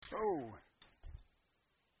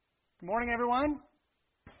Good morning, everyone.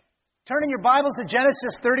 Turn in your Bibles to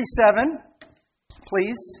Genesis 37,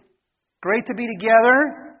 please. Great to be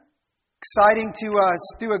together. Exciting to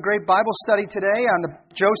do a great Bible study today on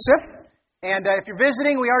Joseph. And if you're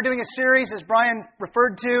visiting, we are doing a series, as Brian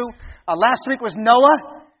referred to. Last week was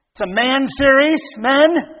Noah. It's a man series, men.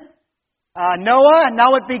 Noah, and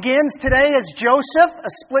now it begins. Today is Joseph.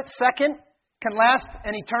 A split second can last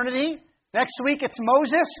an eternity. Next week it's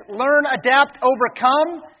Moses. Learn, adapt,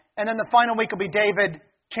 overcome. And then the final week will be David,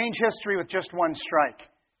 change history with just one strike.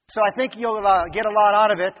 So I think you'll get a lot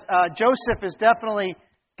out of it. Joseph is definitely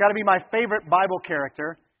got to be my favorite Bible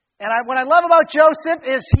character. And what I love about Joseph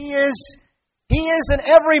is he is an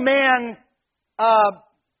everyman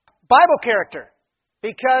Bible character.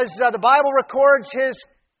 Because the Bible records his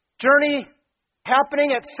journey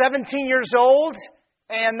happening at 17 years old,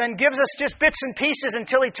 and then gives us just bits and pieces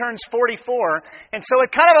until he turns 44. And so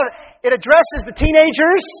it addresses the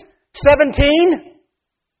teenagers, 17.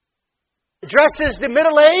 Addresses the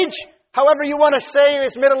middle age, however you want to say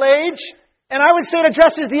this middle age. And I would say it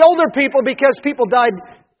addresses the older people because people died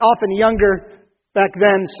often younger back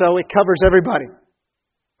then, so it covers everybody.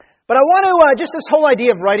 But I want to, just this whole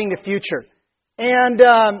idea of writing the future. And,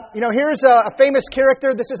 here's a famous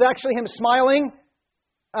character. This is actually him smiling.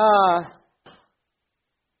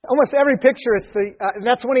 Almost every picture,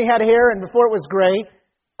 that's when he had hair and before it was gray.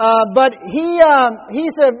 But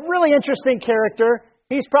he's a really interesting character.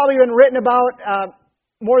 He's probably been written about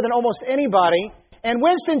more than almost anybody. And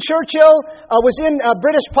Winston Churchill was in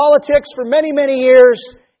British politics for many, many years,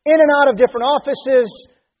 in and out of different offices,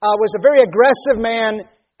 was a very aggressive man.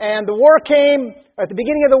 And the war came. At the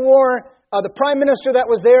beginning of the war, the prime minister that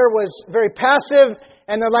was there was very passive.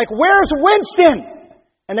 And they're like, "Where's Winston?"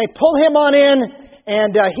 And they pull him on in.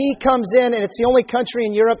 And he comes in, and it's the only country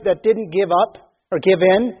in Europe that didn't give up or give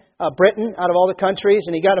in, Britain, out of all the countries.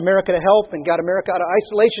 And he got America to help and got America out of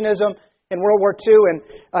isolationism in World War II and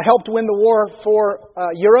helped win the war for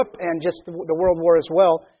Europe and just the World War as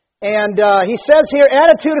well. And he says here,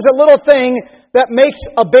 attitude is a little thing that makes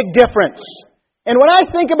a big difference. And when I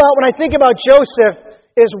think about Joseph,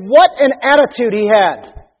 is what an attitude he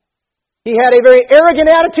had. He had a very arrogant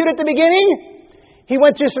attitude at the beginning. He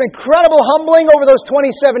went through some incredible humbling over those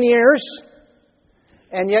 27 years.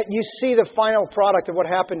 And yet you see the final product of what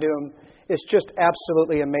happened to him is just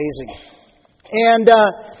absolutely amazing. And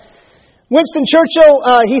Winston Churchill,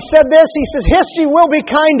 he said this. He says, "History will be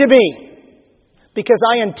kind to me because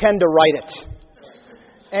I intend to write it."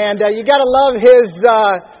 And you got to love his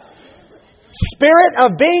spirit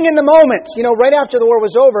of being in the moment. You know, right after the war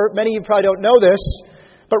was over, many of you probably don't know this,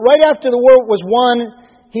 but right after the war was won,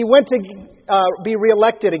 he went to be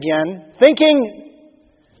reelected again, thinking,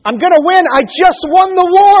 "I'm going to win. I just won the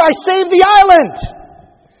war. I saved the island."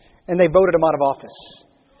 And they voted him out of office.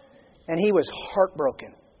 And he was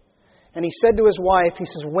heartbroken. And he said to his wife, he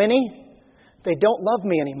says, "Winnie, they don't love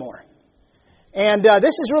me anymore." And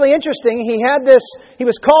this is really interesting. He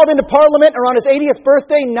was called into Parliament around his 80th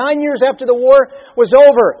birthday, 9 years after the war was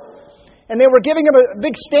over. And they were giving him a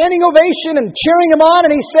big standing ovation and cheering him on.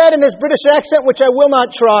 And he said in his British accent, which I will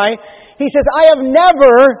not try, he says, "I have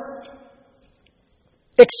never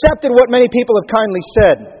accepted what many people have kindly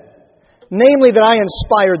said, namely that I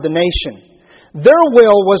inspired the nation. Their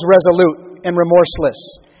will was resolute and remorseless,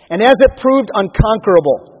 and as it proved,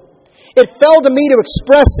 unconquerable. It fell to me to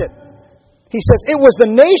express it." He says, "It was the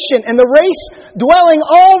nation and the race dwelling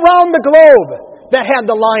all round the globe that had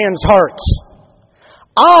the lion's heart.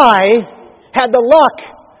 I had the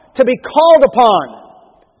luck to be called upon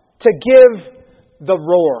to give the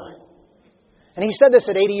roar." And he said this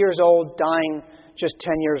at 80 years old, dying just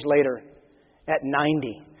 10 years later at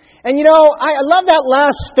 90. And I love that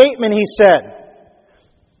last statement he said.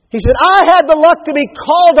 He said, "I had the luck to be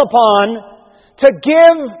called upon to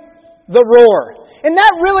give the roar." And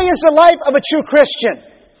that really is the life of a true Christian.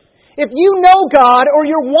 If you know God or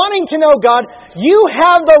you're wanting to know God, you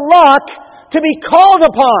have the luck to be called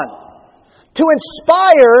upon to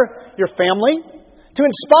inspire your family, to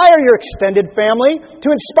inspire your extended family, to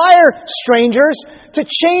inspire strangers, to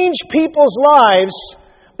change people's lives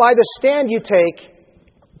by the stand you take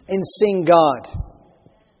in seeing God.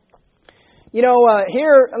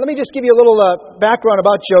 Here, let me just give you a little background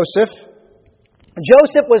about Joseph.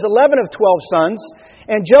 Joseph was 11 of 12 sons.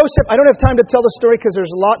 And Joseph, I don't have time to tell the story because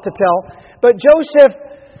there's a lot to tell. But Joseph,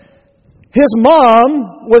 his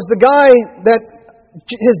mom was the guy that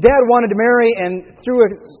his dad wanted to marry, and through a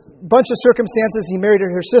bunch of circumstances, he married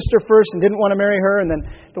her sister first and didn't want to marry her. And then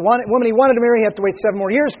the woman he wanted to marry, he had to wait 7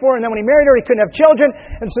 more years for. And then when he married her, he couldn't have children.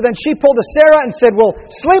 And so then she pulled a Sarah and said, "Well,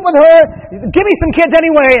 sleep with her. Give me some kids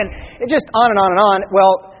anyway." And it just on and on and on.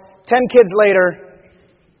 Well, 10 kids later,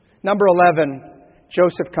 number 11,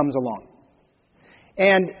 Joseph comes along.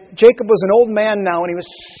 And Jacob was an old man now, and he was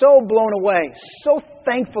so blown away, so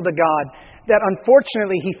thankful to God, that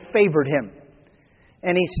unfortunately he favored him.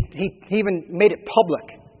 And he even made it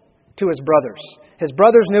public to his brothers. His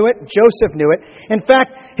brothers knew it. Joseph knew it. In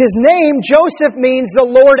fact, his name, Joseph, means the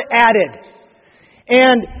Lord added.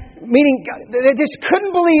 And meaning, they just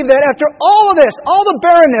couldn't believe that after all of this, all the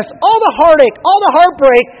barrenness, all the heartache, all the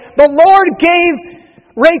heartbreak, the Lord gave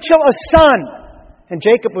Rachel a son. And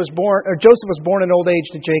Joseph was born in old age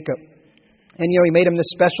to Jacob. And, he made him this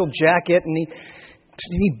special jacket, and he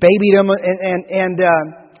babied him.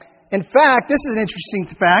 In fact, this is an interesting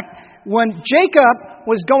fact. When Jacob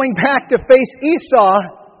was going back to face Esau,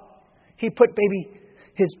 he put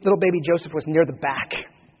his little baby Joseph was near the back,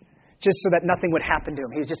 just so that nothing would happen to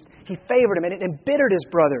him. He favored him, and it embittered his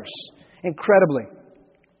brothers incredibly.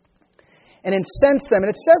 And incensed them. And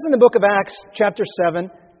it says in the book of Acts, chapter 7,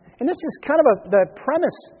 and this is kind of the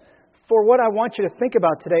premise for what I want you to think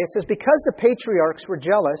about today. It says, because the patriarchs were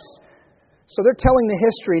jealous, so they're telling the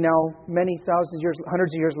history now many thousands of years,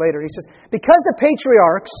 hundreds of years later. He says, because the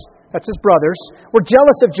patriarchs, that's his brothers, were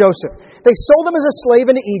jealous of Joseph, they sold him as a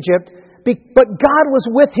slave into Egypt, but God was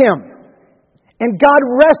with him, and God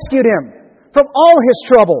rescued him from all his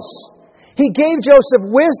troubles. He gave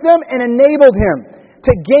Joseph wisdom and enabled him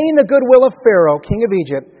to gain the goodwill of Pharaoh, king of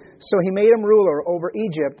Egypt, so he made him ruler over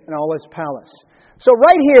Egypt and all his palace. So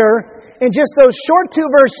right here, in just those short 2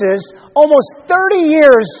 verses, almost 30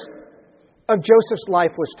 years of Joseph's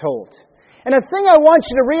life was told. And the thing I want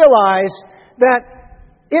you to realize, that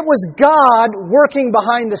it was God working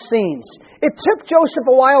behind the scenes. It took Joseph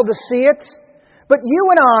a while to see it, but you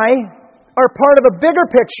and I are part of a bigger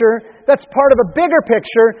picture, that's part of a bigger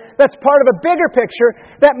picture, that's part of a bigger picture,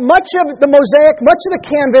 that much of the mosaic, much of the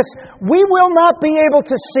canvas, we will not be able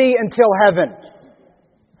to see until heaven.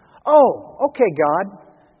 Oh, okay, God.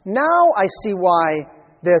 Now I see why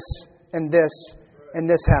this and this and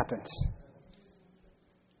this happened.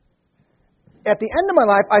 At the end of my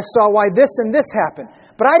life, I saw why this and this happened.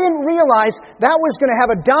 But I didn't realize that was going to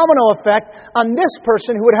have a domino effect on this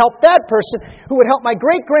person who would help that person, who would help my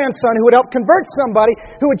great-grandson, who would help convert somebody,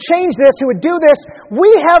 who would change this, who would do this.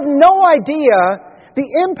 We have no idea the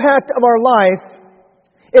impact of our life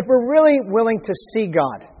if we're really willing to see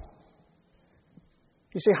God.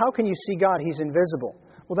 You say, how can you see God? He's invisible.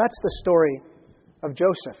 Well, that's the story of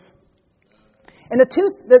Joseph. And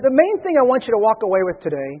the main thing I want you to walk away with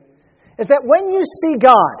today is that when you see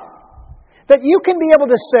God, that you can be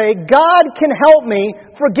able to say, God can help me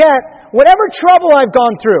forget whatever trouble I've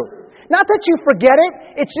gone through. Not that you forget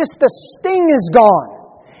it, it's just the sting is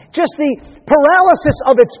gone. Just the paralysis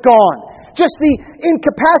of it's gone. Just the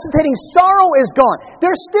incapacitating sorrow is gone.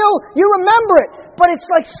 There's still, you remember it, but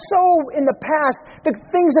it's like so in the past. The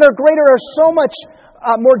things that are greater are so much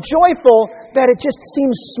more joyful that it just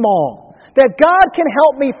seems small. That God can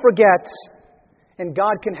help me forget, and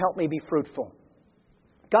God can help me be fruitful.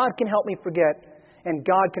 God can help me forget, and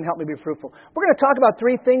God can help me be fruitful. We're going to talk about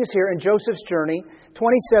 3 things here in Joseph's journey,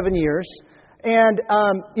 27 years. And,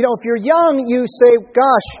 if you're young, you say,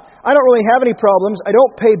 gosh, I don't really have any problems. I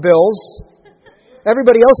don't pay bills.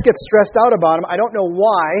 Everybody else gets stressed out about them. I don't know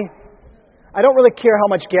why. I don't really care how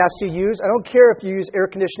much gas you use. I don't care if you use air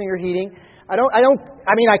conditioning or heating. I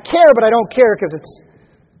care, but I don't care because it's...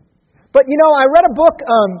 But, I read a book,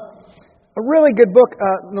 a really good book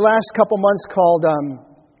in the last couple months called...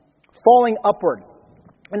 Falling Upward.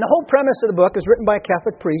 And the whole premise of the book, is written by a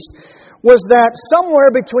Catholic priest, was that somewhere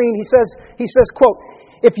between, he says, quote,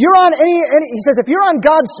 if you're on if you're on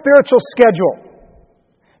God's spiritual schedule,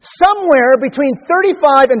 somewhere between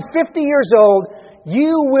 35 and 50 years old,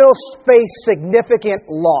 you will face significant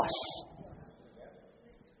loss.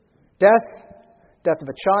 Death of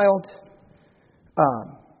a child,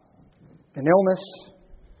 an illness,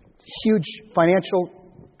 huge financial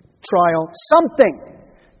trial, something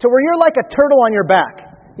to where you're like a turtle on your back.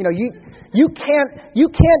 You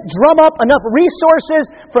can't drum up enough resources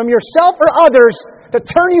from yourself or others to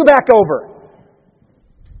turn you back over.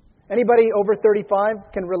 Anybody over 35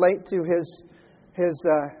 can relate to his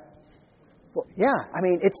well, yeah,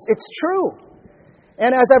 it's true.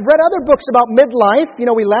 And as I've read other books about midlife,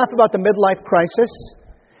 we laugh about the midlife crisis.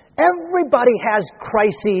 Everybody has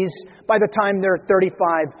crises by the time they're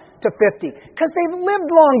 35 to 50 because they've lived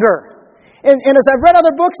longer. And as I've read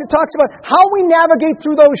other books, it talks about how we navigate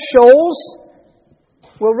through those shoals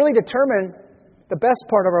will really determine the best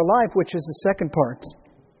part of our life, which is the second part,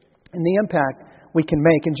 and the impact we can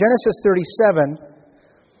make. In Genesis 37,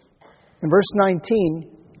 in verse 19,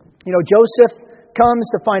 Joseph comes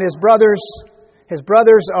to find his brothers. His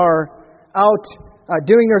brothers are out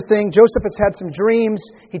doing their thing. Joseph has had some dreams.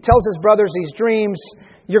 He tells his brothers these dreams.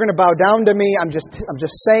 You're going to bow down to me. I'm just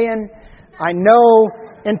saying. I know.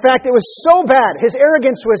 In fact, it was so bad. His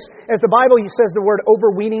arrogance was, as the Bible says the word,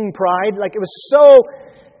 overweening pride. Like it was so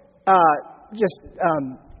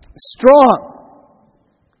strong.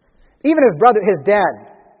 Even his dad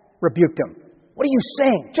rebuked him. What are you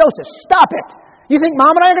saying? Joseph, stop it. You think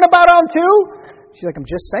Mom and I are going to bow down too? She's like, I'm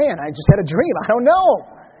just saying. I just had a dream. I don't know.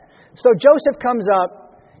 So Joseph comes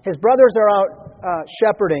up. His brothers are out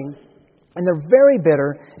shepherding. And they're very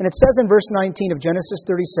bitter. And it says in verse 19 of Genesis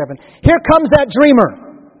 37, here comes that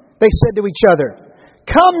dreamer, they said to each other.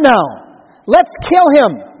 Come now, let's kill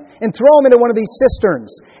him and throw him into one of these cisterns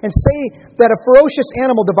and say that a ferocious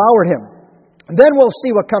animal devoured him. And then we'll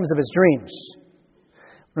see what comes of his dreams.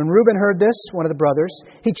 When Reuben heard this, one of the brothers,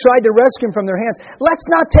 he tried to rescue him from their hands. Let's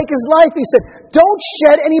not take his life, he said. Don't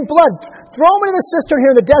shed any blood. Throw him into the cistern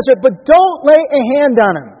here in the desert, but don't lay a hand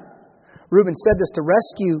on him. Reuben said this to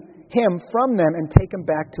rescue him from them and take him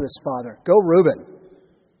back to his father. Go, Reuben.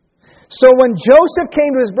 So when Joseph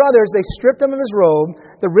came to his brothers, they stripped him of his robe,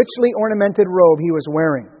 the richly ornamented robe he was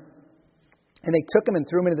wearing. And they took him and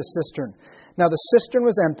threw him into the cistern. Now the cistern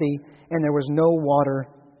was empty, and there was no water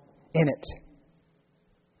in it.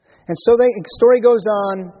 And so the story goes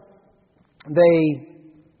on. They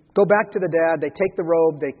go back to the dad. They take the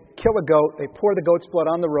robe. They kill a goat. They pour the goat's blood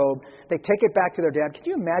on the robe. They take it back to their dad. Can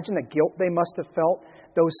you imagine the guilt they must have felt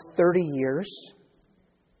those 30 years?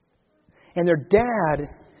 And their dad,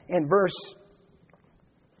 in verse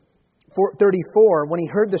 34, when he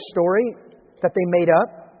heard the story that they made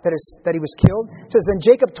up, that he was killed, it says, then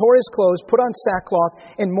Jacob tore his clothes, put on sackcloth,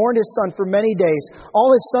 and mourned his son for many days. All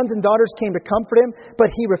his sons and daughters came to comfort him, but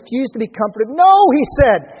he refused to be comforted. No, he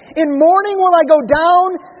said, in mourning will I go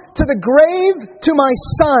down to the grave to my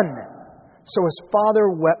son. So his father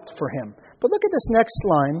wept for him. But look at this next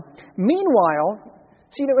line. Meanwhile,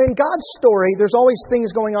 see, in God's story, there's always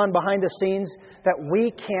things going on behind the scenes that we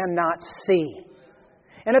cannot see.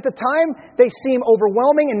 And at the time, they seem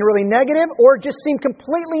overwhelming and really negative, or just seem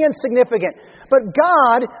completely insignificant. But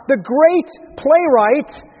God, the great playwright,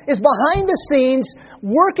 is behind the scenes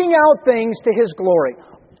working out things to His glory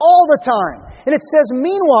all the time. And it says,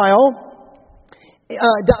 meanwhile,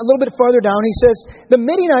 a little bit farther down, he says, the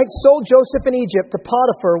Midianites sold Joseph in Egypt to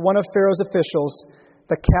Potiphar, one of Pharaoh's officials,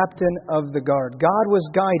 the captain of the guard. God was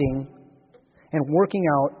guiding and working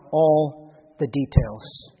out all the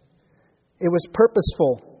details. It was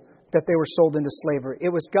purposeful that they were sold into slavery. It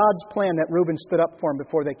was God's plan that Reuben stood up for him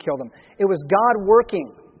before they killed him. It was God working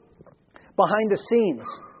behind the scenes.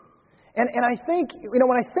 And I think,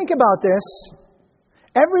 when I think about this,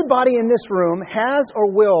 everybody in this room has or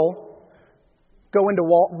will fall into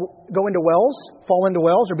wells,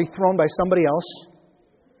 or be thrown by somebody else.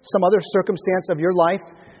 Some other circumstance of your life,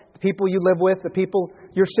 the people you live with,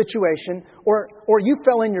 your situation, or you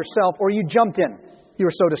fell in yourself, or you jumped in. You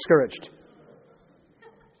were so discouraged.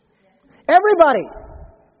 Everybody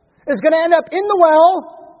is going to end up in the well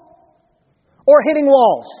or hitting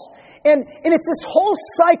walls. And it's this whole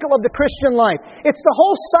cycle of the Christian life. It's the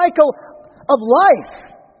whole cycle of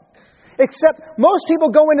life. Except most people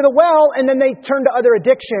go into the well and then they turn to other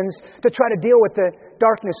addictions to try to deal with the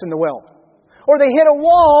darkness in the well. Or they hit a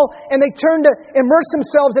wall and they turn to immerse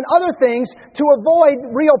themselves in other things to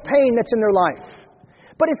avoid real pain that's in their life.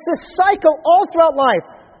 But it's this cycle all throughout life.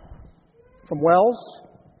 From wells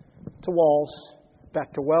to walls,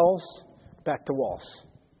 back to wells, back to walls.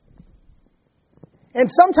 And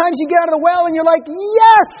sometimes you get out of the well and you're like,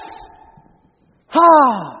 yes!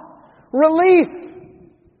 Relief!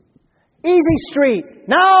 Easy street.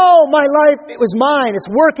 Now my life, it was mine. It's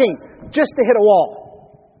working. Just to hit a wall.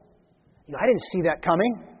 I didn't see that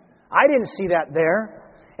coming. I didn't see that there.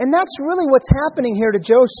 And that's really what's happening here to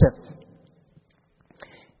Joseph.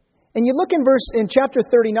 And you look in chapter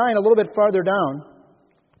 39, a little bit farther down.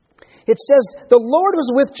 It says, the Lord was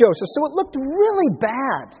with Joseph. So it looked really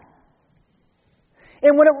bad.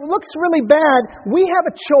 And when it looks really bad, we have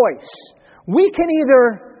a choice. We can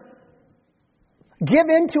either give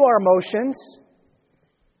in to our emotions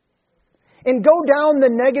and go down the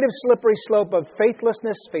negative slippery slope of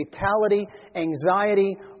faithlessness, fatality,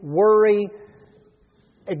 anxiety, worry,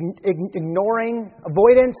 ignoring,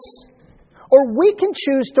 avoidance, or we can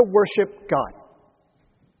choose to worship God.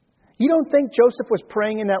 You don't think Joseph was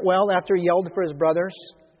praying in that well after he yelled for his brothers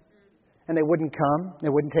and they wouldn't come, they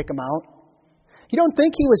wouldn't take him out? You don't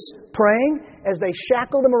think he was praying as they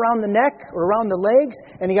shackled him around the neck or around the legs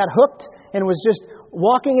and he got hooked and was just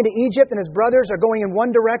walking into Egypt and his brothers are going in one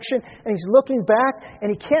direction and he's looking back and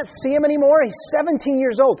he can't see him anymore? He's 17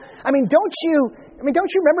 years old. I mean, don't you I mean,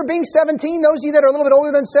 don't you remember being 17? Those of you that are a little bit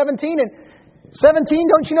older than 17 and 17,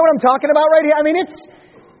 don't you know what I'm talking about right here? I mean,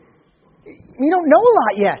 you don't know a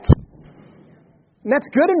lot yet. And that's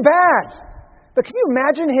good and bad. But can you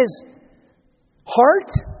imagine his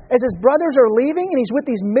heart as his brothers are leaving and he's with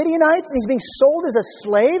these Midianites and he's being sold as a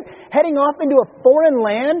slave, heading off into a foreign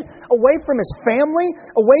land, away from his family,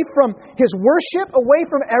 away from his worship, away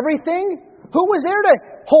from everything? Who was there to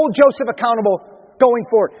hold Joseph accountable going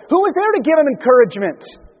forward? Who was there to give him encouragement?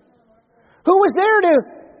 Who was there to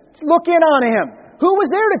look in on him? Who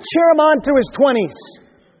was there to cheer him on through his 20s?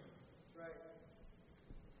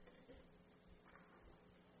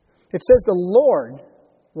 It says the Lord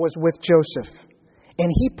was with Joseph, and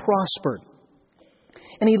he prospered.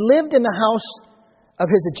 And he lived in the house of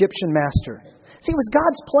his Egyptian master. See, it was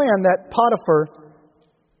God's plan that Potiphar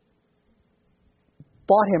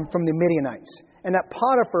bought him from the Midianites, and that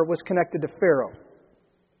Potiphar was connected to Pharaoh.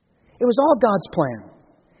 It was all God's plan.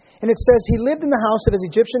 And it says he lived in the house of his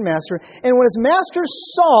Egyptian master, and when his master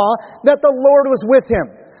saw that the Lord was with him.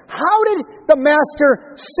 How did the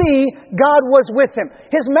master see God was with him?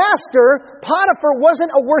 His master, Potiphar,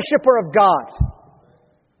 wasn't a worshiper of God.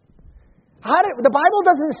 The Bible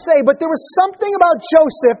doesn't say, but there was something about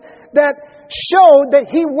Joseph that showed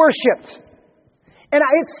that he worshipped. And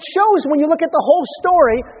it shows when you look at the whole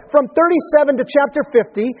story from 37 to chapter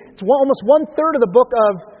 50, it's almost 1/3 of the book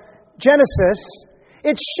of Genesis.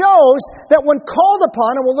 It shows that when called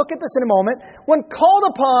upon, and we'll look at this in a moment, when called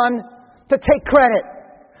upon to take credit,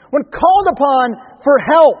 when called upon for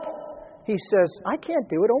help, he says, I can't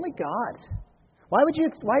do it, only God. Why did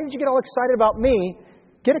you get all excited about me?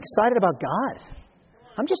 Get excited about God.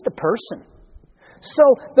 I'm just a person. So,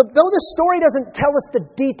 though the story doesn't tell us the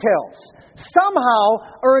details,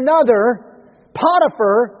 somehow or another,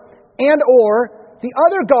 Potiphar and or the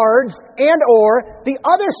other guards and or the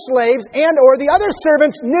other slaves and or the other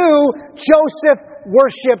servants knew Joseph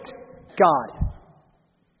worshipped God.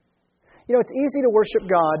 You know, it's easy to worship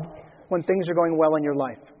God when things are going well in your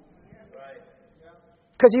life.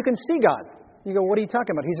 Because you can see God. You go, what are you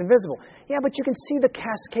talking about? He's invisible. Yeah, but you can see the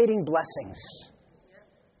cascading blessings.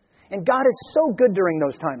 And God is so good during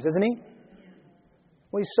those times, isn't He?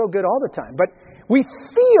 Well, He's so good all the time. But we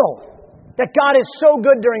feel that God is so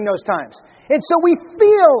good during those times. And so we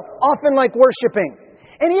feel often like worshiping.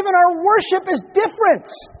 And even our worship is different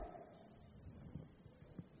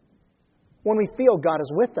when we feel God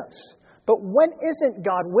is with us. But when isn't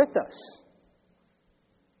God with us?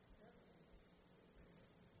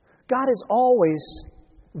 God is always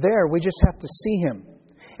there. We just have to see Him.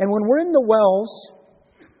 And when we're in the wells,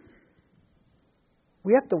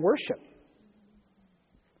 we have to worship.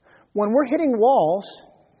 When we're hitting walls,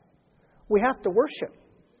 we have to worship.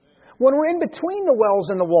 When we're in between the wells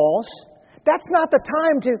and the walls, that's not the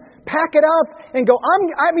time to pack it up and go, I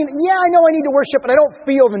know I need to worship, but I don't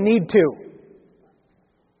feel the need to.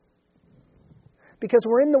 Because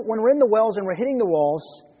when we're in the wells and we're hitting the walls,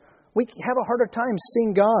 we have a harder time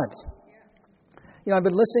seeing God. You know, I've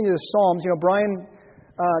been listening to the Psalms. You know, Brian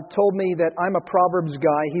told me that I'm a Proverbs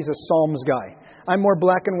guy. He's a Psalms guy. I'm more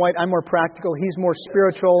black and white. I'm more practical. He's more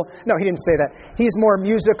spiritual. No, he didn't say that. He's more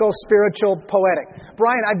musical, spiritual, poetic.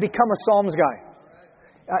 Brian, I've become a Psalms guy.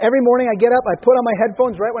 Every morning I get up, I put on my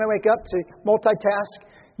headphones right when I wake up to multitask,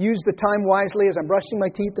 use the time wisely as I'm brushing my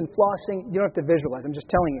teeth and flossing. You don't have to visualize. I'm just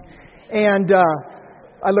telling you. And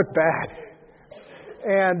I look bad.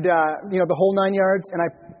 And, the whole 9 yards. And I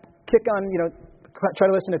kick on, try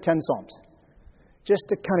to listen to 10 Psalms. Just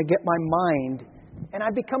to kind of get my mind. And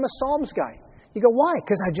I've become a Psalms guy. You go, why?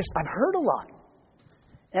 Because I've heard a lot.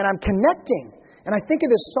 And I'm connecting. And I think of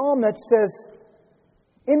this psalm that says,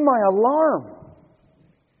 in my alarm,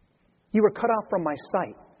 you were cut off from my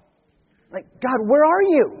sight. Like, God, where are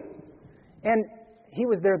you? And He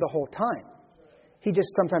was there the whole time. He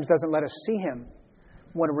just sometimes doesn't let us see Him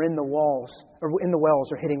when we're in the walls, or in the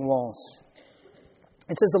wells, or hitting walls.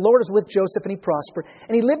 It says, the Lord is with Joseph, and he prospered.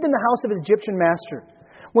 And he lived in the house of his Egyptian master.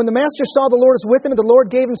 When the master saw the Lord was with him, and the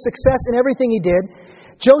Lord gave him success in everything he did,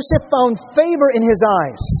 Joseph found favor in his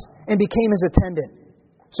eyes, and became his attendant.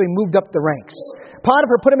 So he moved up the ranks.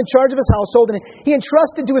 Potiphar put him in charge of his household, and he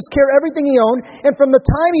entrusted to his care everything he owned. And from the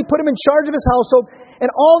time he put him in charge of his household and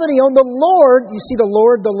all that he owned, the Lord, you see the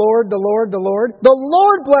Lord blessed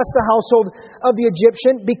the household of the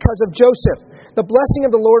Egyptian because of Joseph. The blessing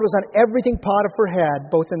of the Lord was on everything Potiphar had,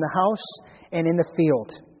 both in the house and in the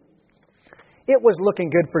field. It was looking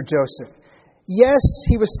good for Joseph. Yes,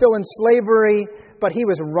 he was still in slavery, but he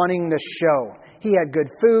was running the show. He had good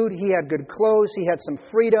food. He had good clothes. He had some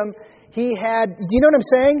freedom. He had, do you know what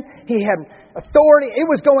I'm saying? He had authority. It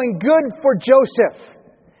was going good for Joseph.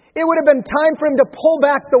 It would have been time for him to pull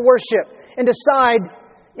back the worship and decide,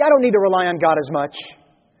 I don't need to rely on God as much.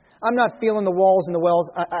 I'm not feeling the walls and the wells.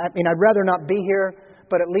 I mean, I'd rather not be here,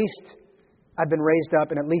 but at least I've been raised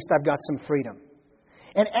up and at least I've got some freedom.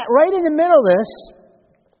 And right in the middle of this,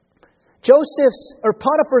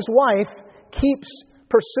 Potiphar's wife keeps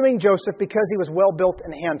pursuing Joseph because he was well-built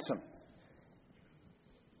and handsome.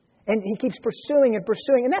 And he keeps pursuing and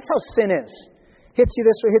pursuing. And that's how sin is. Hits you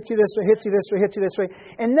this way, hits you this way, hits you this way, hits you this way.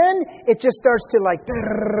 And then it just starts to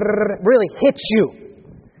really hit you.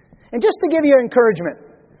 And just to give you encouragement,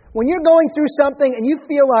 when you're going through something and you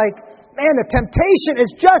feel like, man, the temptation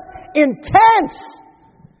is just intense.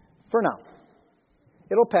 For now.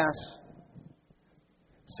 It'll pass.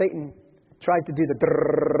 Satan tries to do the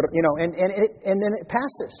and then it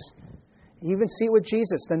passes. You even see it with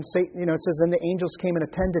Jesus. Then Satan, it says, then the angels came and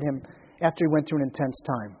attended him after he went through an intense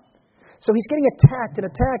time. So he's getting attacked and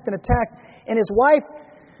attacked and attacked. And his wife,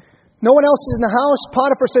 no one else is in the house.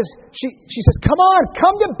 Potiphar says, she says, come on,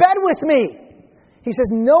 come to bed with me. He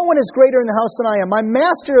says, no one is greater in the house than I am. My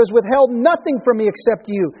master has withheld nothing from me except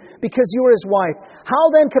you, because you are his wife.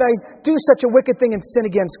 How then could I do such a wicked thing and sin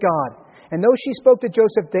against God? And though she spoke to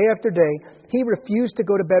Joseph day after day, he refused to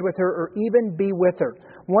go to bed with her or even be with her.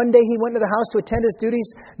 One day he went to the house to attend his duties.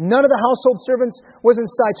 None of the household servants was in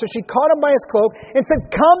sight. So she caught him by his cloak and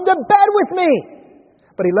said, come to bed with me.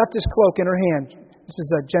 But he left his cloak in her hand. This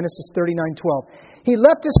is Genesis 39:12. He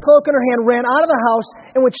left his cloak in her hand, ran out of the house,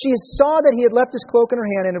 and when she saw that he had left his cloak in her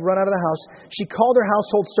hand and had run out of the house, she called her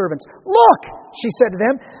household servants. Look, she said to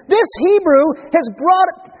them, this Hebrew has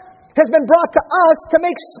been brought to us to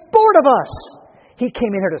make sport of us. He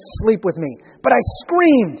came in here to sleep with me, but I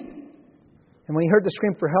screamed. And when he heard the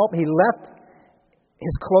scream for help, he left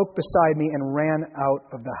his cloak beside me and ran out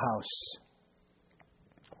of the house.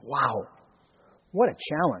 Wow. What a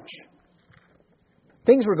challenge.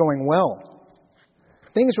 Things were going well.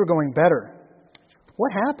 Things were going better.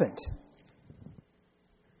 What happened?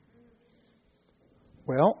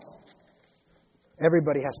 Well,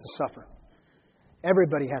 everybody has to suffer.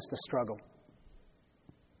 Everybody has to struggle.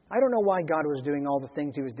 I don't know why God was doing all the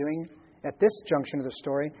things He was doing at this junction of the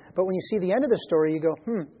story, but when you see the end of the story, you go,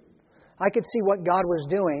 I could see what God was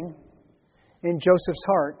doing in Joseph's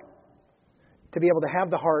heart to be able to have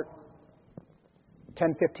the heart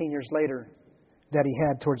 10, 15 years later that he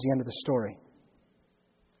had towards the end of the story.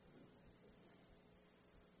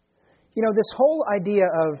 This whole idea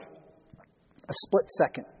of a split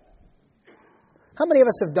second. How many of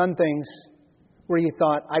us have done things where you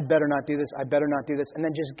thought, I better not do this, I better not do this, and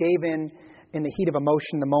then just gave in the heat of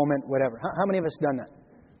emotion, the moment, whatever? How many of us have done that?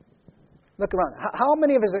 Look around. How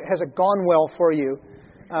many of us has it gone well for you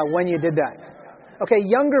when you did that? Okay,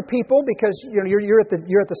 younger people, because you're at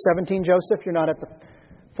the 17 Joseph, you're not at the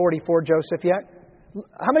 44 Joseph yet.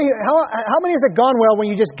 How many has it gone well when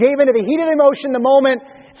you just gave into the heat of the emotion, the moment,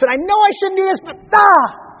 said, I know I shouldn't do this, but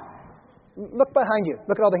Look behind you.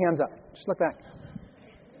 Look at all the hands up. Just look back.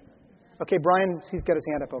 Okay, Brian, he's got his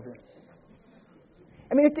hand up over here.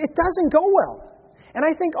 I mean, it doesn't go well. And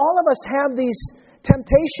I think all of us have these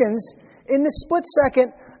temptations in the split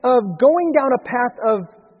second of going down a path of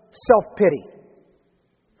self-pity,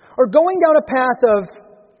 or going down a path of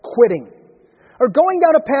quitting, or going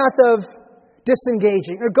down a path of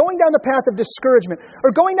disengaging, or going down the path of discouragement,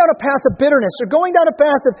 or going down a path of bitterness, or going down a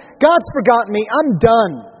path of God's forgotten me, I'm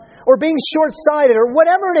done, or being short-sighted, or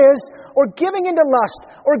whatever it is, or giving into lust,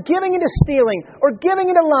 or giving into stealing, or giving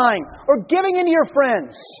into lying, or giving into your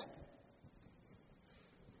friends.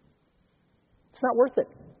 It's not worth it.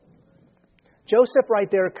 Joseph right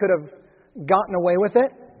there could have gotten away with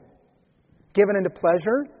it, given into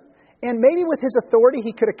pleasure, and maybe with his authority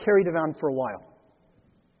he could have carried it on for a while.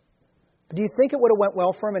 But do you think it would have went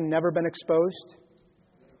well for him and never been exposed?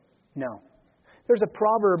 No. There's a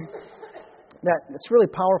proverb that's really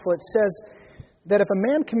powerful. It says that if a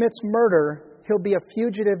man commits murder, he'll be a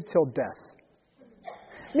fugitive till death.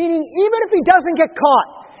 Meaning, even if he doesn't get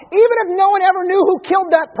caught, even if no one ever knew who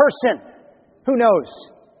killed that person, who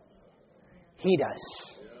knows? He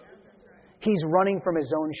does. He's running from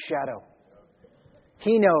his own shadow.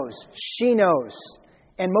 He knows. She knows.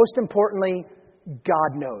 And most importantly,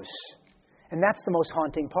 God knows. And that's the most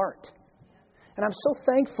haunting part. And I'm so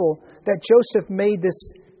thankful that Joseph made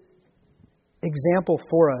this example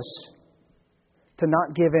for us to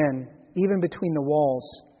not give in, even between the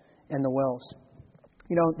walls and the wells.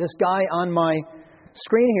 You know, this guy on my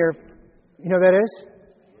screen here, you know who that is?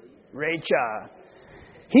 Rachel.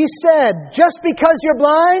 He said, just because you're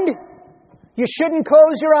blind, you shouldn't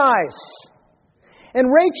close your eyes. And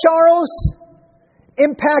Ray Charles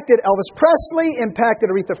impacted Elvis Presley, impacted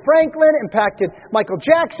Aretha Franklin, impacted Michael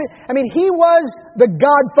Jackson. I mean, he was the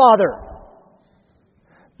Godfather.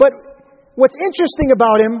 But what's interesting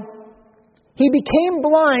about him, he became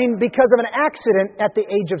blind because of an accident at the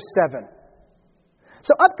age of 7.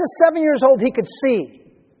 So up to 7 years old, he could see.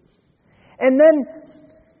 And then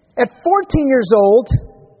at 14 years old,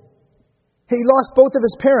 he lost both of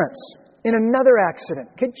his parents in another accident.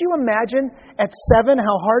 Could you imagine at 7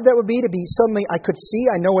 how hard that would be to be suddenly, I could see,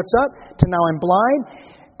 I know what's up, to now I'm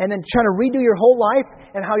blind, and then trying to redo your whole life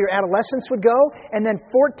and how your adolescence would go, and then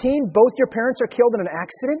 14, both your parents are killed in an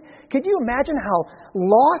accident? Could you imagine how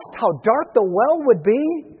lost, how dark the well would be?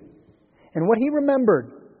 And what he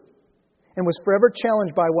remembered and was forever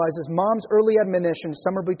challenged by was his mom's early admonition,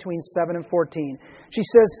 somewhere between 7 and 14. She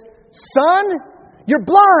says, "Son, you're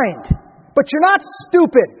blind, but you're not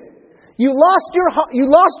stupid. You lost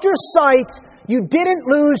your sight. You didn't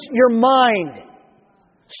lose your mind.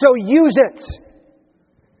 So use it."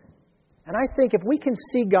 And I think if we can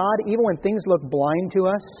see God, even when things look blind to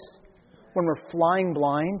us, when we're flying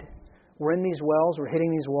blind, we're in these wells, we're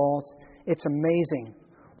hitting these walls, it's amazing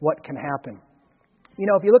what can happen. You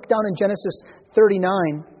know, if you look down in Genesis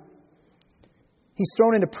 39, he's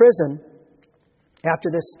thrown into prison after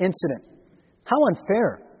this incident. How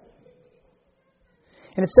unfair.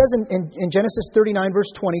 And it says in Genesis 39,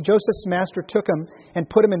 verse 20, Joseph's master took him and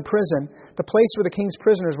put him in prison, the place where the king's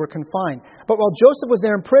prisoners were confined. But while Joseph was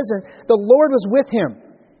there in prison, the Lord was with him.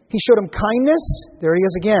 He showed him kindness. There he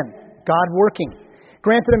is again, God working.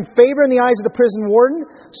 Granted him favor in the eyes of the prison warden.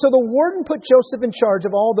 So the warden put Joseph in charge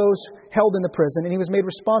of all those held in the prison, and he was made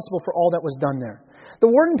responsible for all that was done there.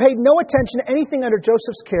 The warden paid no attention to anything under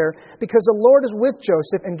Joseph's care because the Lord is with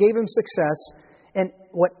Joseph and gave him success in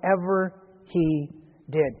whatever he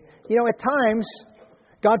did. You know, at times,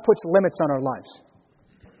 God puts limits on our lives.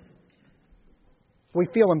 We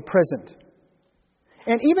feel imprisoned.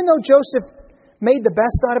 And even though Joseph made the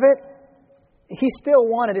best out of it, he still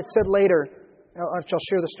wanted, it said later, I'll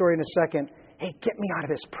share the story in a second, hey, get me out of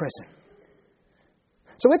this prison.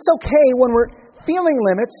 So it's okay when we're feeling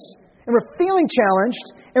limits, and we're feeling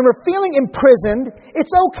challenged, and we're feeling imprisoned,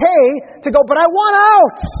 it's okay to go, but I want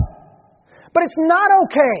out. But it's not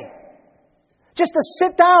okay just to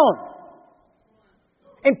sit down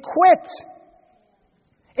and quit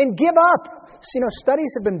and give up. So, you know, studies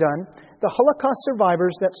have been done. The Holocaust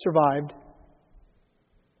survivors that survived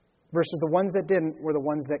versus the ones that didn't were the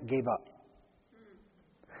ones that gave up.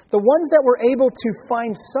 The ones that were able to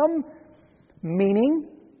find some meaning,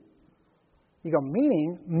 you go,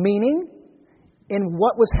 meaning in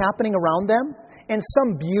what was happening around them, and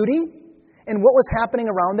some beauty in what was happening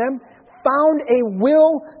around them, found a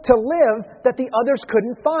will to live that the others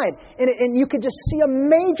couldn't find. And you could just see a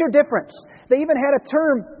major difference. They even had a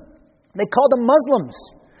term, they called them Muslims,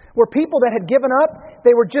 where people that had given up,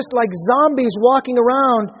 they were just like zombies walking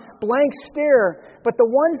around, blank stare. But the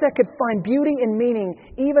ones that could find beauty and meaning,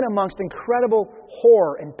 even amongst incredible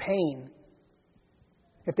horror and pain,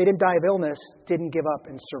 if they didn't die of illness, didn't give up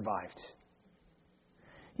and survived.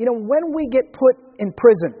 You know, when we get put in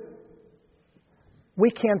prison,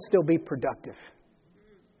 we can still be productive.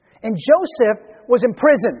 And Joseph was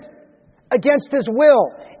imprisoned against his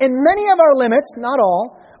will. And many of our limits, not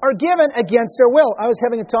all, are given against their will. I was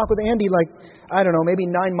having a talk with Andy maybe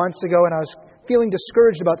 9 months ago, and I was feeling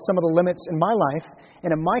discouraged about some of the limits in my life and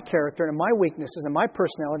in my character and in my weaknesses and my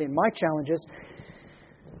personality and my challenges.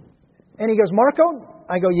 And he goes, "Marco?"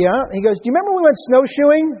 I go, "Yeah." He goes, "Do you remember we went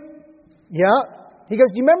snowshoeing?" "Yeah." He goes,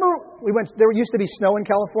 "Do you remember there used to be snow in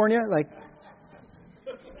California?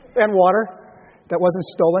 And water that wasn't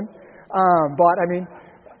stolen, bought, I mean.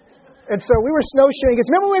 And so we were snowshoeing." He goes,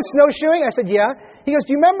 "Remember we went snowshoeing?" I said, "Yeah." He goes,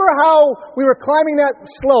 "Do you remember how we were climbing that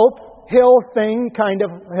hill thing, kind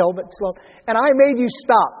of hill, but slope, and I made you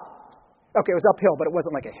stop?" Okay, it was uphill, but it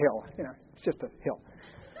wasn't like a hill. You know, it's just a hill.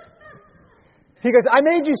 He goes, "I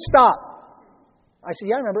made you stop." I said,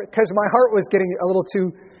 "Yeah, I remember," because my heart was getting a little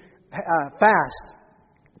too fast.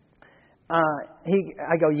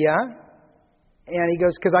 I go, "Yeah." And he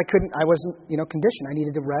goes, "Because I wasn't, conditioned. I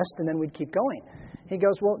needed to rest, and then we'd keep going." He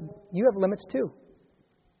goes, "Well, you have limits too.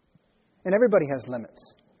 And everybody has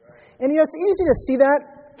limits." And it's easy to see that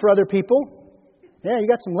for other people. "Yeah, you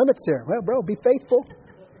got some limits there." "Well, bro, be faithful.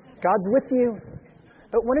 God's with you."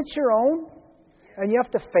 But when it's your own, and you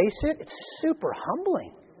have to face it, it's super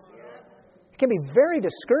humbling. It can be very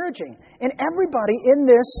discouraging. And everybody in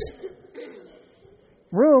this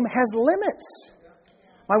room has limits.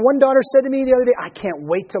 My one daughter said to me the other day, I can't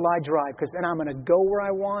wait till I drive because then I'm going to go where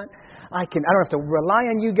I want. I don't have to rely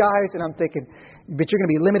on you guys. And I'm thinking, but you're going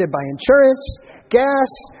to be limited by insurance, gas,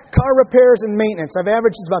 car repairs, and maintenance. I've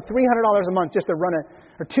averaged about $300 a month just to run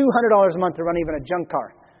or $200 a month to run even a junk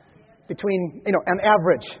car. On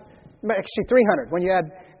average. Actually, $300 when you add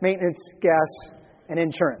maintenance, gas, and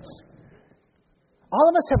insurance. All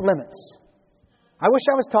of us have limits. I wish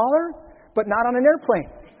I was taller, but not on an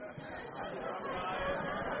airplane.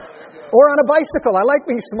 Or on a bicycle. I like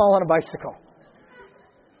being small on a bicycle.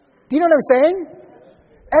 Do you know what I'm saying?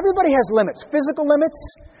 Everybody has limits. Physical limits.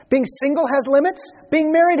 Being single has limits.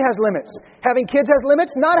 Being married has limits. Having kids has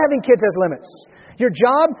limits. Not having kids has limits. Your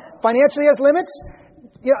job financially has limits.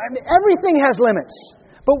 Everything has limits.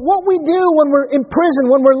 But what we do when we're in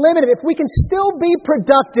prison, when we're limited, if we can still be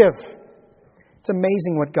productive, it's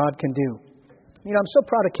amazing what God can do. I'm so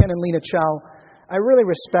proud of Ken and Lena Chow. I really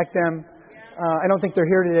respect them. I don't think they're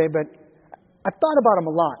here today, but I've thought about them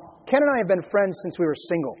a lot. Ken and I have been friends since we were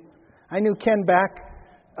single. I knew Ken back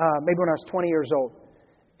maybe when I was 20 years old.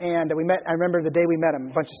 And we met. I remember the day we met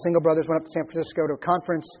him. A bunch of single brothers went up to San Francisco to a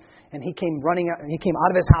conference, and he came running out. He came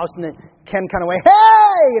out of his house, and then Ken kind of went,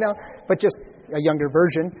 "Hey!" But just a younger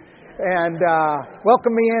version, and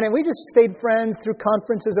welcomed me in. And we just stayed friends through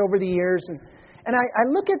conferences over the years. And I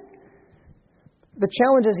look at the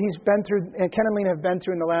challenges he's been through, and Ken and Lena have been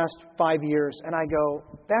through in the last 5 years, and I go,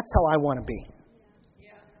 "That's how I want to be."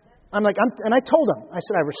 And I told him, I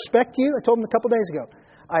said, "I respect you." I told him a couple days ago,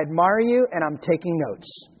 "I admire you, and I'm taking notes."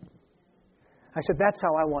 I said, "That's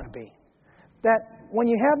how I want to be." That when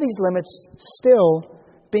you have these limits, still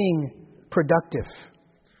being productive.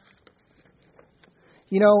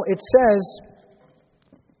 It says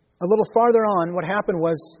a little farther on, what happened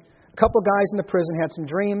was a couple guys in the prison had some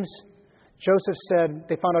dreams. Joseph said,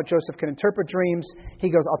 they found out Joseph could interpret dreams. He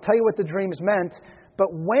goes, "I'll tell you what the dreams meant, but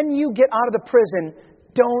when you get out of the prison,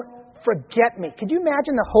 don't forget me." Could you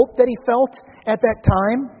imagine the hope that he felt at that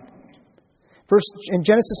time? In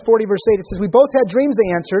Genesis 40, verse 8, it says, "We both had dreams," they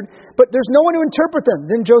answered, "but there's no one to interpret them."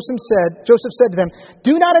 Then Joseph said to them,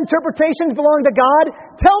 "Do not interpretations belong to God?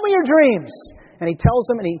 Tell me your dreams." And he tells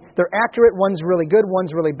them, and they're accurate. One's really good,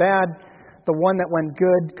 one's really bad. The one that went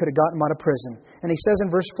good could have gotten him out of prison. And he says in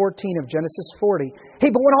verse 14 of Genesis 40, "Hey,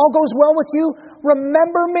 but when all goes well with you,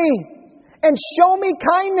 remember me and show me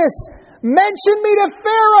kindness. Mention me to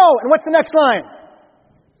Pharaoh." And what's the next line?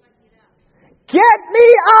 "Get me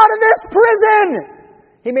out of this prison."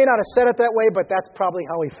 He may not have said it that way, but that's probably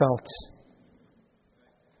how he felt.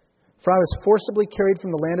 "For I was forcibly carried from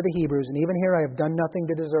the land of the Hebrews, and even here I have done nothing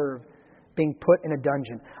to deserve being put in a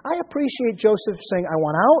dungeon." I appreciate Joseph saying, "I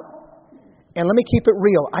want out, and let me keep it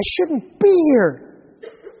real. I shouldn't be here."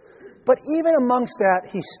 But even amongst that,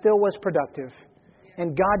 he still was productive.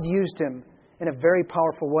 And God used him in a very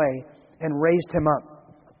powerful way and raised him up.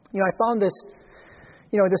 I found this,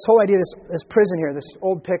 this whole idea, this prison here, this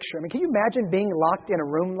old picture. Can you imagine being locked in a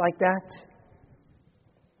room like that?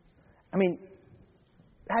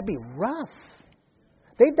 That'd be rough.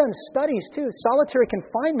 They've done studies too. Solitary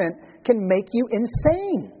confinement can make you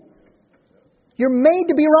insane. You're made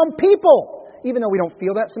to be around people. Even though we don't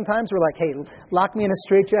feel that sometimes. We're like, "Hey, lock me in a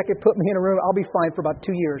straitjacket, put me in a room, I'll be fine for about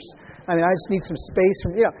 2 years. I just need some space."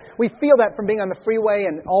 We feel that from being on the freeway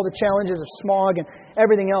and all the challenges of smog and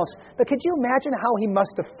everything else. But could you imagine how he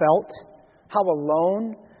must have felt? How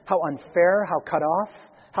alone, how unfair, how cut off,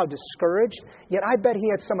 how discouraged. Yet I bet he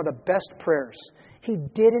had some of the best prayers. He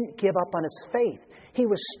didn't give up on his faith. He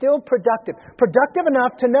was still productive. Productive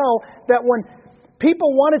enough to know that when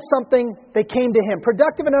people wanted something, they came to him.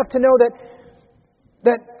 Productive enough to know that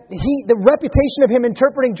the reputation of him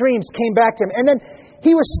interpreting dreams came back to him. And then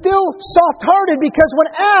he was still soft-hearted because when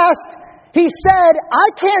asked, he said, "I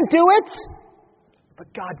can't do it,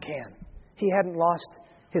 but God can." He hadn't lost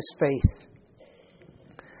his faith.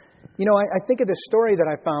 I think of this story that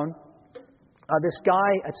I found. This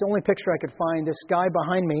guy, it's the only picture I could find. This guy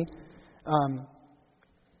behind me,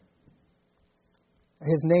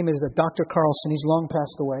 his name is Dr. Carlson. He's long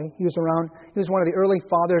passed away. He was one of the early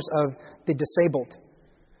fathers of the disabled.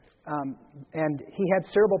 And he had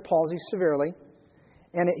cerebral palsy severely.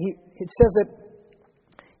 And it says that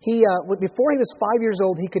before he was 5 years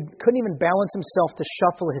old, he couldn't even balance himself to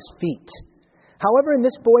shuffle his feet. However, in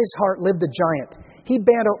this boy's heart lived a giant. He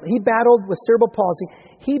battled with cerebral palsy.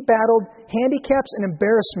 He battled handicaps and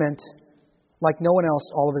embarrassment like no one else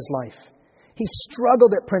all of his life. He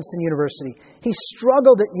struggled at Princeton University. He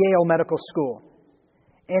struggled at Yale Medical School.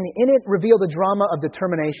 And in it revealed a drama of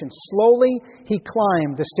determination. Slowly, he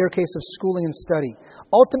climbed the staircase of schooling and study.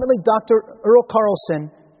 Ultimately, Dr. Earl Carlson,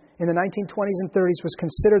 in the 1920s and 30s was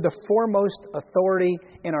considered the foremost authority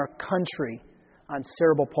in our country on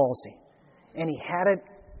cerebral palsy. And he had it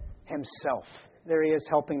himself. There he is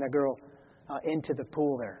helping the girl into the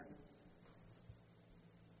pool there.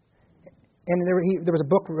 And there was a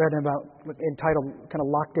book read about entitled kind of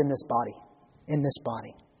Locked in This Body. In this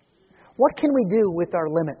body. What can we do with our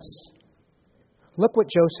limits? Look what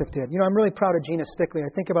Joseph did. I'm really proud of Gina Stickley.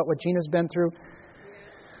 I think about what Gina's been through.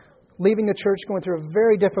 Leaving the church, going through a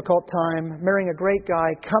very difficult time, marrying a great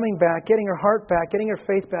guy, coming back, getting her heart back, getting her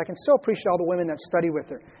faith back, and so appreciate all the women that study with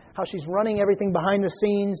her. How she's running everything behind the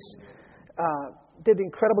scenes, did an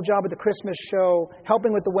incredible job at the Christmas show,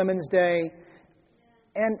 helping with the Women's Day,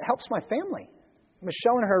 and helps my family.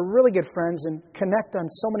 Michelle and her are really good friends and connect on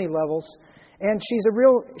so many levels. And she's a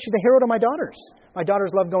hero to my daughters. My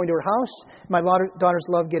daughters love going to her house. My daughters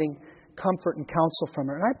love getting comfort and counsel from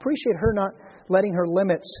her. And I appreciate her not letting her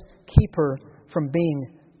limits keep her from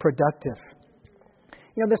being productive.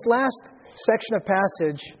 This last section of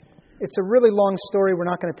passage, it's a really long story. We're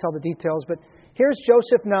not going to tell the details. But here's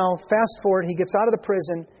Joseph now. Fast forward. He gets out of the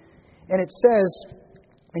prison. And it says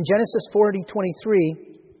in Genesis 40:23,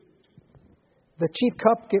 the chief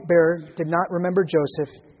cupbearer did not remember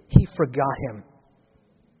Joseph. He forgot him.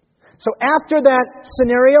 So after that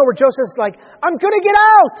scenario where Joseph's like, I'm going to get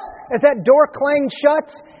out, as that door clanged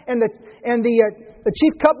shut and the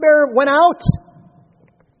chief cupbearer went out,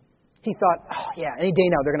 he thought, any day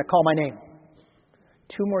now they're going to call my name.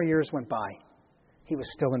 2 more years went by. He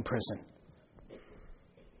was still in prison.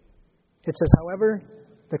 It says, however,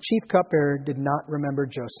 the chief cupbearer did not remember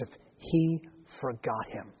Joseph. He forgot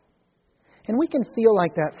him. And we can feel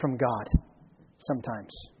like that from God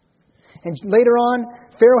sometimes. And later on,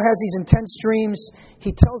 Pharaoh has these intense dreams.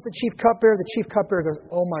 He tells the chief cupbearer. The chief cupbearer goes,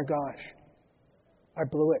 oh my gosh, I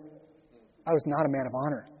blew it. I was not a man of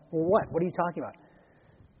honor. Well, what? What are you talking about?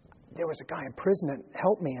 There was a guy in prison that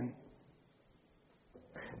helped me. And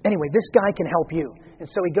anyway, this guy can help you. And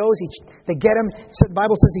so he goes, they get him. So the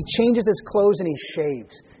Bible says he changes his clothes and he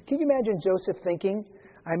shaves. Can you imagine Joseph thinking,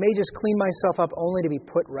 I may just clean myself up only to be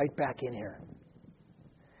put right back in here?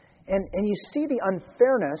 And you see the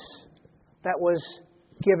unfairness that was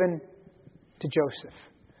given to Joseph.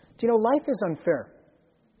 Do you know, life is unfair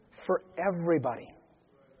for everybody.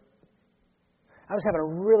 I was having a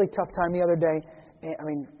really tough time the other day. I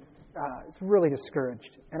was really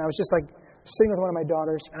discouraged. And I was just like sitting with one of my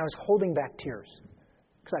daughters, and I was holding back tears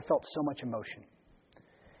because I felt so much emotion.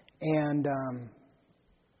 And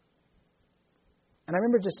I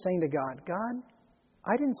remember just saying to God,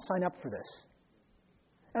 I didn't sign up for this.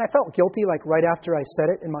 And I felt guilty, like right after I said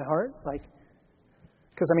it in my heart,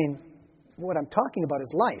 because what I'm talking about is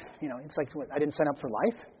life. It's like, I didn't sign up for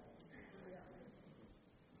life.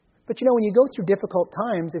 But when you go through difficult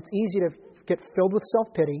times, it's easy to get filled with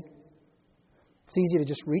self-pity. It's easy to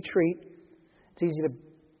just retreat. It's easy to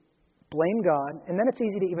blame God. And then it's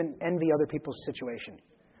easy to even envy other people's situation.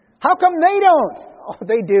 How come they don't? Oh,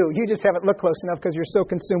 they do. You just haven't looked close enough because you're so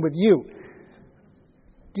consumed with you.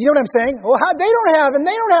 Do you know what I'm saying? Well, how they don't have and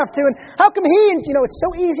they don't have to. And how come he? And, it's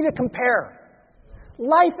so easy to compare.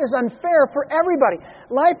 Life is unfair for everybody.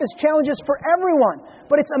 Life is challenges for everyone.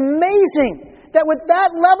 But it's amazing that with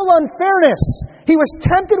that level of unfairness, he was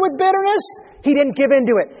tempted with bitterness, he didn't give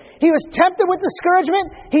into it. He was tempted with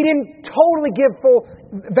discouragement, he didn't totally give full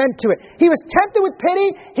vent to it. He was tempted with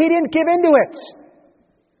pity, he didn't give into it.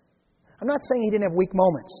 I'm not saying he didn't have weak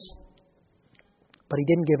moments, but he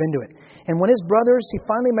didn't give into it. And when he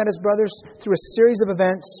finally met his brothers through a series of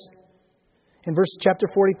events, in chapter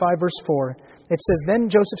 45, verse 4, it says, Then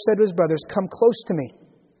Joseph said to his brothers, Come close to me.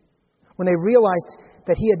 When they realized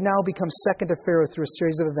that he had now become second to Pharaoh through a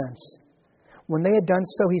series of events. When they had done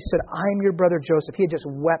so, he said, I'm your brother Joseph. He had just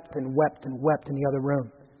wept and wept and wept in the other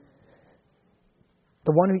room.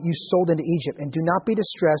 The one who you sold into Egypt. And do not be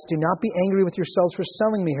distressed. Do not be angry with yourselves for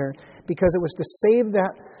selling me here, because it was to save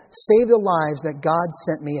the lives that God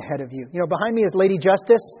sent me ahead of you. Behind me is Lady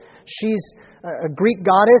Justice. She's a Greek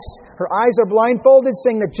goddess. Her eyes are blindfolded,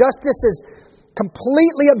 saying that justice is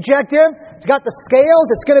completely objective. It's got the scales.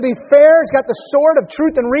 It's going to be fair. It's got the sword of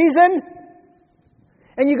truth and reason.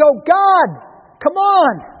 And you go, God, come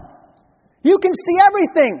on. You can see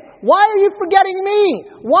everything. Why are you forgetting me?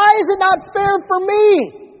 Why is it not fair for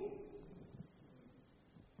me?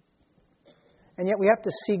 And yet we have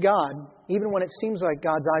to see God, even when it seems like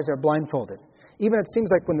God's eyes are blindfolded. Even it seems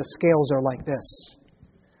like when the scales are like this.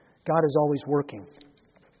 God is always working.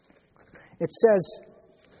 It says,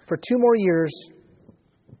 for 2 more years,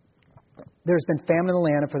 there's been famine in the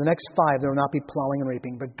land, and for the next 5, there will not be plowing and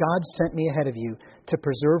reaping. But God sent me ahead of you to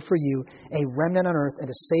preserve for you a remnant on earth and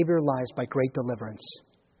to save your lives by great deliverance.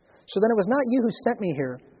 So then it was not you who sent me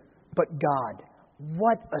here, but God.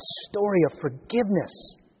 What a story of forgiveness.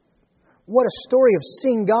 What a story of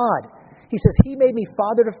seeing God. He says, He made me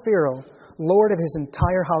father to Pharaoh, Lord of his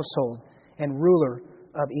entire household, and ruler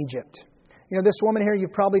of Egypt. You know, this woman here,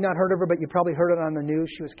 you've probably not heard of her, but you probably heard it on the news.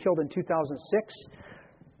 She was killed in 2006.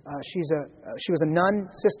 She was a nun,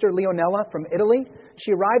 Sister Leonella from Italy.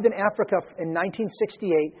 She arrived in Africa in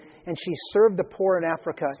 1968, and she served the poor in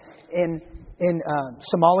Africa in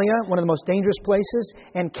Somalia, one of the most dangerous places,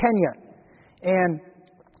 and Kenya. And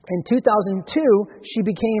in 2002, she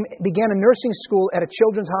began a nursing school at a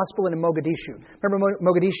children's hospital in Mogadishu. Remember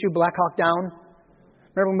Mogadishu, Black Hawk Down?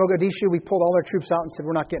 Remember Mogadishu? We pulled all our troops out and said,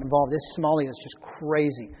 we're not getting involved. This Somalia is just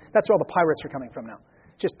crazy. That's where all the pirates are coming from now.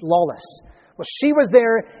 Just lawless. Well, she was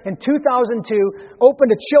there in 2002,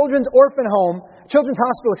 opened a children's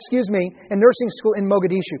hospital, and nursing school in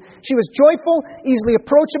Mogadishu. She was joyful, easily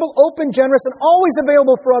approachable, open, generous, and always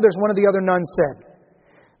available for others, one of the other nuns said.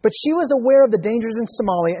 But she was aware of the dangers in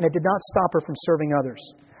Somalia, and it did not stop her from serving others.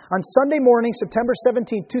 On Sunday morning, September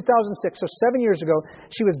 17, 2006, so 7 years ago,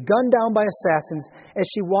 she was gunned down by assassins as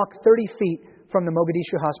she walked 30 feet from the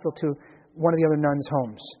Mogadishu hospital to one of the other nuns'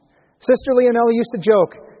 homes. Sister Leonella used to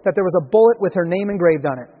joke that there was a bullet with her name engraved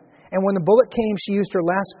on it. And when the bullet came, she used her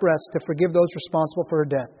last breaths to forgive those responsible for her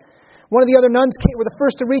death. One of the other nuns were the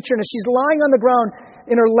first to reach her, and as she's lying on the ground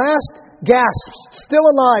in her last gasps, still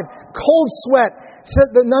alive, cold sweat,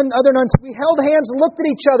 other nuns, we held hands, looked at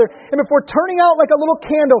each other, and before turning out like a little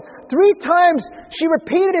candle, 3 times she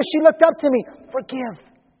repeated as she looked up to me, forgive,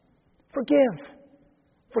 forgive,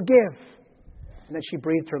 forgive. And then she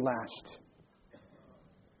breathed her last.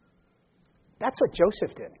 That's what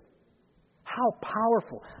Joseph did. How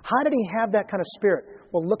powerful. How did he have that kind of spirit?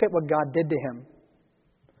 Well, look at what God did to him.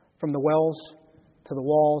 From the wells, to the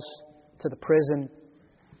walls, to the prison,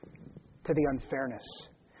 to the unfairness.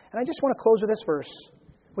 And I just want to close with this verse,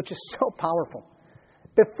 which is so powerful.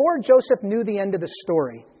 Before Joseph knew the end of the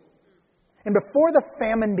story, and before the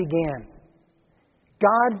famine began,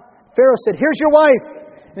 Pharaoh said, here's your wife.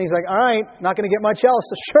 And he's like, all right, not going to get much else.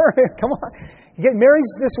 So sure, come on. He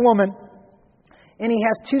marries this woman. And he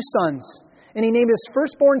has 2 sons. And he named his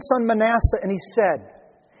firstborn son Manasseh. And he said,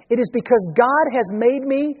 it is because God has made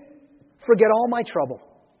me forget all my trouble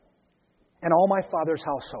and all my father's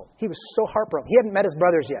household. He was so heartbroken. He hadn't met his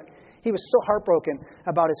brothers yet. He was so heartbroken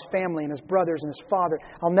about his family and his brothers and his father.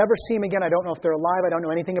 I'll never see him again. I don't know if they're alive. I don't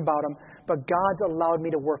know anything about them. But God's allowed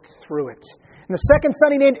me to work through it. And the second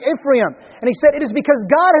son he named Ephraim. And he said, it is because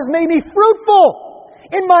God has made me fruitful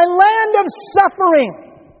in my land of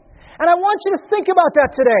suffering. And I want you to think about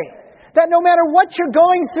that today. That no matter what you're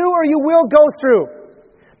going through or you will go through,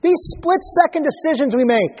 these split-second decisions we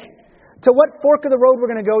make to what fork of the road we're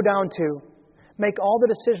going to go down to make all the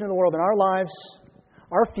decision in the world in our lives,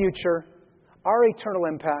 our future, our eternal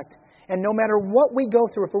impact. And no matter what we go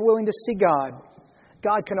through, if we're willing to see God,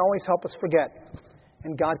 God can always help us forget.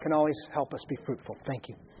 And God can always help us be fruitful. Thank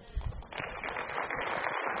you.